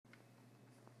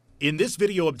In this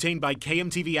video obtained by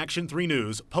KMTV Action 3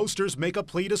 News, posters make a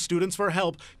plea to students for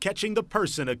help catching the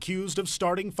person accused of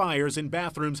starting fires in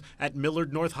bathrooms at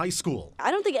Millard North High School.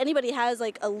 I don't think anybody has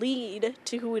like a lead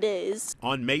to who it is.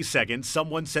 On May 2nd,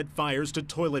 someone set fires to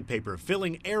toilet paper,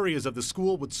 filling areas of the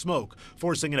school with smoke,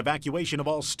 forcing an evacuation of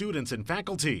all students and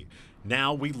faculty.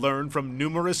 Now we learn from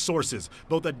numerous sources,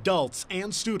 both adults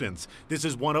and students, this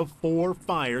is one of 4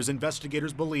 fires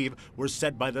investigators believe were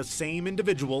set by the same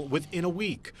individual within a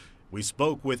week. We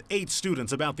spoke with 8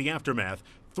 students about the aftermath.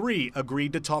 3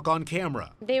 agreed to talk on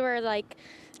camera. They were like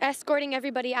escorting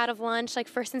everybody out of lunch, like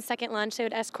first and second lunch. They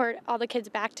would escort all the kids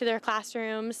back to their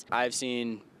classrooms. I've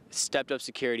seen stepped up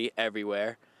security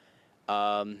everywhere.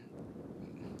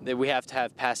 We have to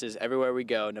have passes everywhere we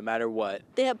go, no matter what.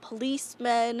 They have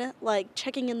policemen like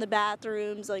checking in the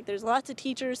bathrooms. Like there's lots of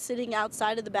teachers sitting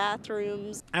outside of the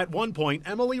bathrooms. At one point,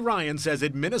 Emily Ryan says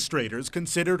administrators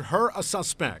considered her a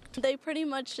suspect. They pretty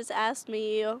much just asked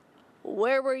me,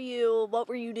 where were you? What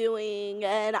were you doing?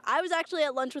 And I was actually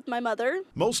at lunch with my mother.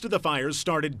 Most of the fires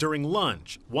started during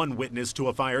lunch. One witness to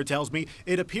a fire tells me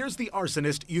it appears the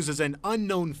arsonist uses an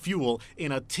unknown fuel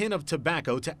in a tin of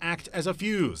tobacco to act as a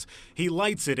fuse. He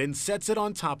lights it and sets it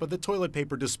on top of the toilet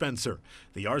paper dispenser.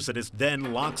 The arsonist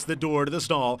then locks the door to the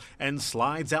stall and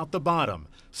slides out the bottom.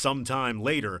 Sometime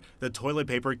later, the toilet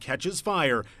paper catches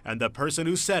fire and the person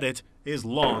who set it is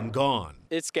long gone.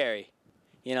 It's scary,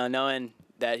 knowing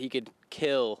that he could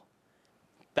kill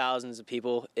thousands of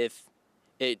people if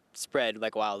it spread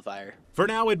like wildfire. For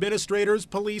now, administrators,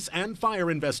 police, and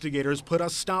fire investigators put a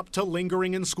stop to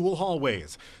lingering in school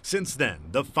hallways. Since then,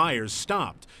 the fires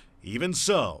stopped. Even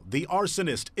so, the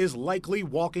arsonist is likely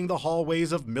walking the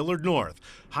hallways of Millard North,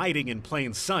 hiding in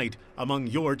plain sight among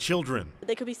your children.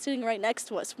 They could be sitting right next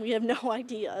to us. We have no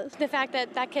idea. The fact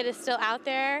that that kid is still out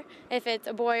there, if it's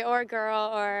a boy or a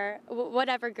girl or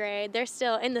whatever grade, they're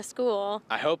still in the school.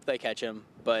 I hope they catch him,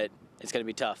 but it's going to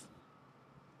be tough.